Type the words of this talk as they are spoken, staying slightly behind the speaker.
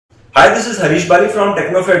Hi, this is Harish Bali from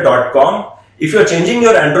Technofare.com. If you are changing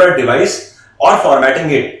your Android device or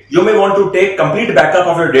formatting it, you may want to take complete backup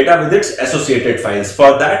of your data with its associated files.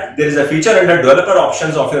 For that, there is a feature under developer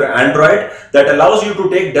options of your Android that allows you to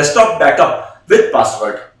take desktop backup with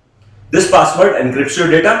password. This password encrypts your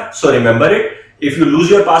data, so remember it. If you lose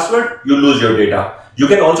your password, you lose your data. You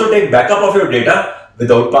can also take backup of your data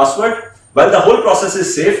without password. Well, the whole process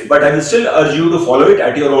is safe, but I will still urge you to follow it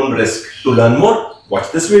at your own risk. To learn more, watch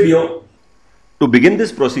this video. To begin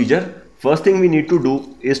this procedure, first thing we need to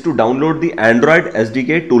do is to download the Android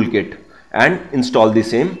SDK Toolkit and install the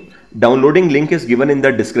same. Downloading link is given in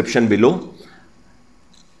the description below.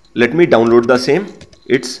 Let me download the same.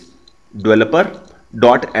 It's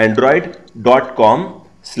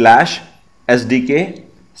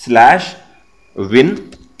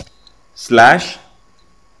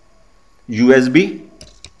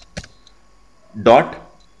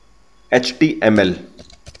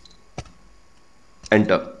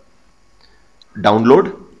Enter.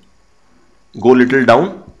 Download. Go little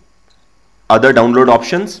down. Other download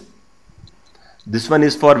options. This one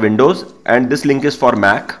is for Windows and this link is for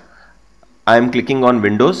Mac. I am clicking on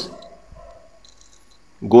Windows.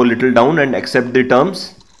 Go little down and accept the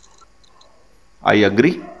terms. I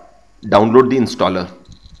agree. Download the installer.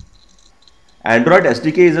 Android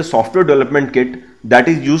SDK is a software development kit that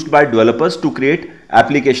is used by developers to create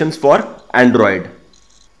applications for Android.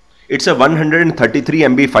 It's a 133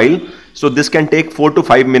 MB file, so this can take 4 to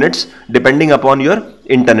 5 minutes depending upon your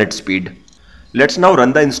internet speed. Let's now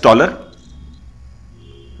run the installer.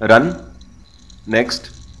 Run.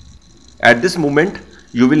 Next. At this moment,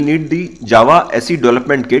 you will need the Java SE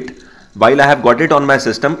development kit. While I have got it on my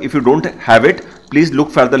system, if you don't have it, please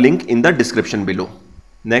look for the link in the description below.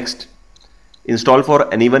 Next. Install for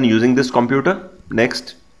anyone using this computer.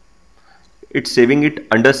 Next. It's saving it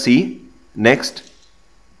under C. Next.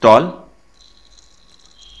 Install.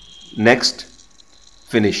 Next.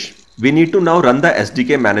 Finish. We need to now run the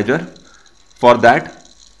SDK Manager. For that,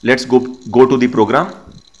 let's go to the program.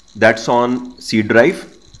 That's on C drive.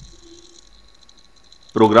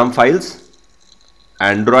 Program files,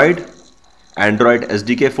 Android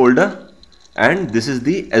SDK folder, and this is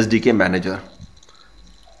the SDK Manager.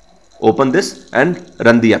 Open this and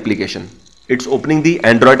run the application. It's opening the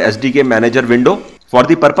Android SDK Manager window. For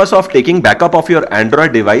the purpose of taking backup of your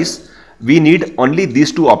Android device, we need only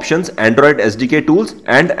these two options, Android SDK tools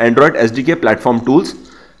and Android SDK platform tools.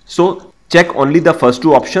 So check only the first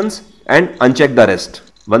two options and uncheck the rest.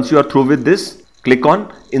 Once you are through with this, click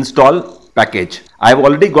on install package. I have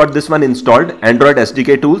already got this one installed, Android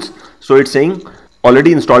SDK tools. So it's saying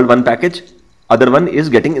already installed one package, other one is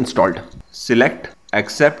getting installed. Select,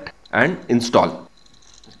 accept and install.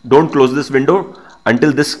 Don't close this window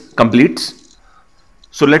until this completes.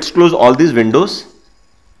 So let's close all these windows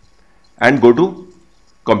and go to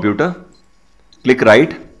computer. Click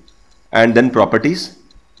right and then properties.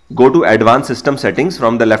 Go to advanced system settings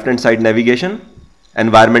from the left hand side navigation.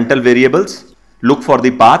 Environmental variables. Look for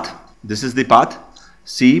the path. This is the path.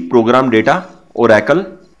 C program data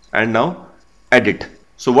Oracle and now edit.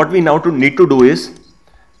 So what we now need to do is,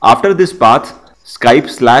 after this path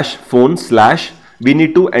Skype/phone/ we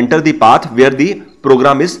need to enter the path where the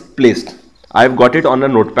program is placed. I have got it on a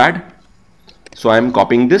notepad, so I am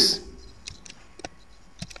copying this.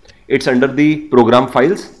 It's under the program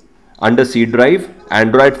files, under C drive,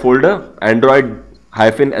 Android folder,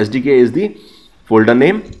 Android-SDK is the folder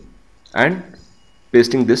name, and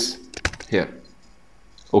pasting this here.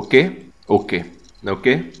 Okay.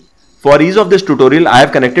 For ease of this tutorial, I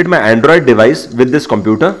have connected my Android device with this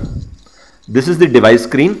computer. This is the device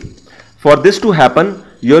screen. For this to happen,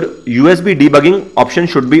 your USB debugging option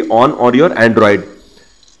should be on your Android.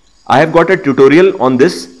 I have got a tutorial on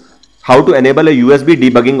this, how to enable a USB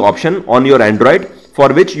debugging option on your Android,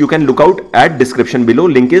 for which you can look out at description below.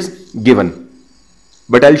 Link is given.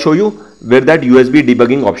 But I'll show you where that USB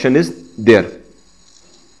debugging option is there.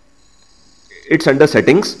 It's under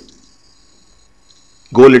settings.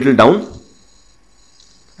 Go little down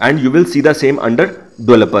and you will see the same under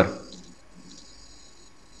developer.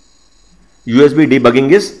 USB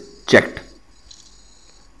debugging is checked.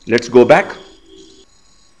 Let's go back.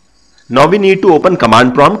 Now we need to open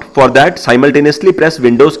command prompt. For that, simultaneously press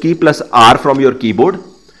Windows key plus R from your keyboard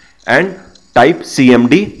and type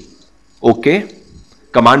cmd. OK.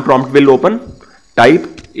 Command prompt will open. Type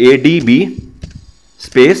adb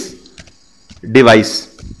space device.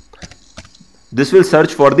 This will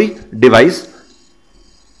search for the device.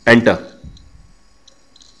 Enter.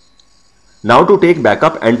 Now to take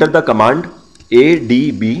backup, enter the command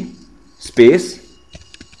adb space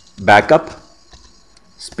backup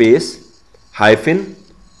space hyphen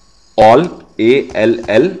all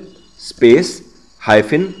all space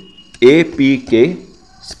hyphen apk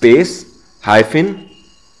space hyphen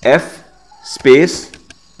f space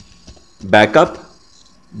backup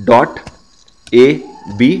dot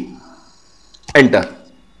ab, enter.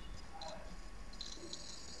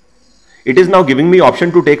 It is now giving me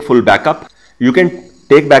option to take full backup. You can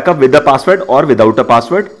take backup with a password or without a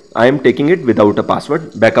password. I am taking it without a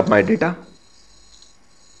password. Backup my data.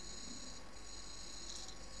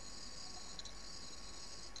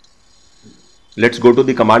 Let's go to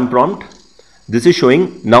the command prompt. This is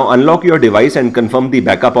showing now unlock your device and confirm the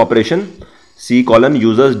backup operation.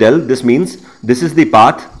 C:users Dell. This means this is the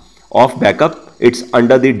path of backup. It's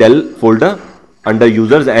under the Dell folder under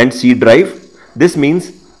users and C drive. This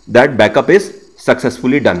means that backup is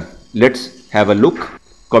successfully done. Let's have a look.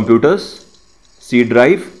 Computers, C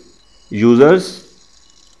drive, users,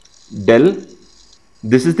 Dell.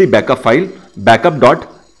 This is the backup file,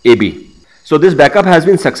 backup.ab. So this backup has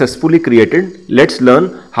been successfully created. Let's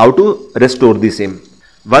learn how to restore the same.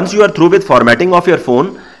 Once you are through with formatting of your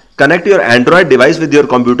phone, connect your Android device with your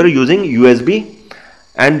computer using USB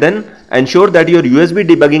and then ensure that your USB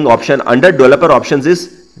debugging option under developer options is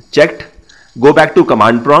checked. Go back to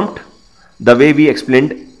command prompt the way we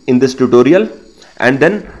explained in this tutorial and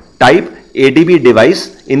then type ADB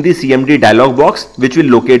device in the CMD dialog box, which will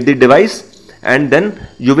locate the device, and then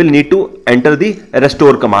you will need to enter the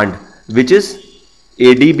restore command, which is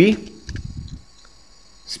ADB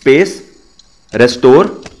space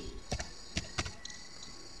restore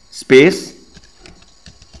space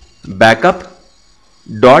backup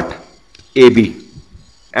dot ab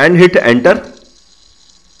and hit enter.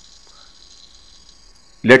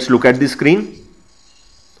 Let's look at the screen.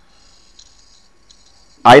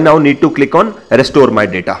 I now need to click on restore my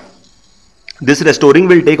data. This restoring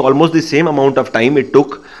will take almost the same amount of time it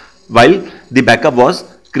took while the backup was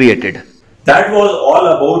created. That was all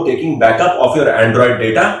about taking backup of your Android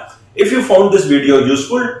data. If you found this video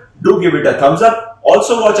useful, do give it a thumbs up.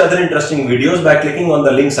 Also watch other interesting videos by clicking on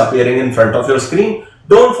the links appearing in front of your screen.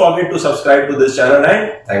 Don't forget to subscribe to this channel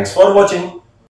and thanks for watching.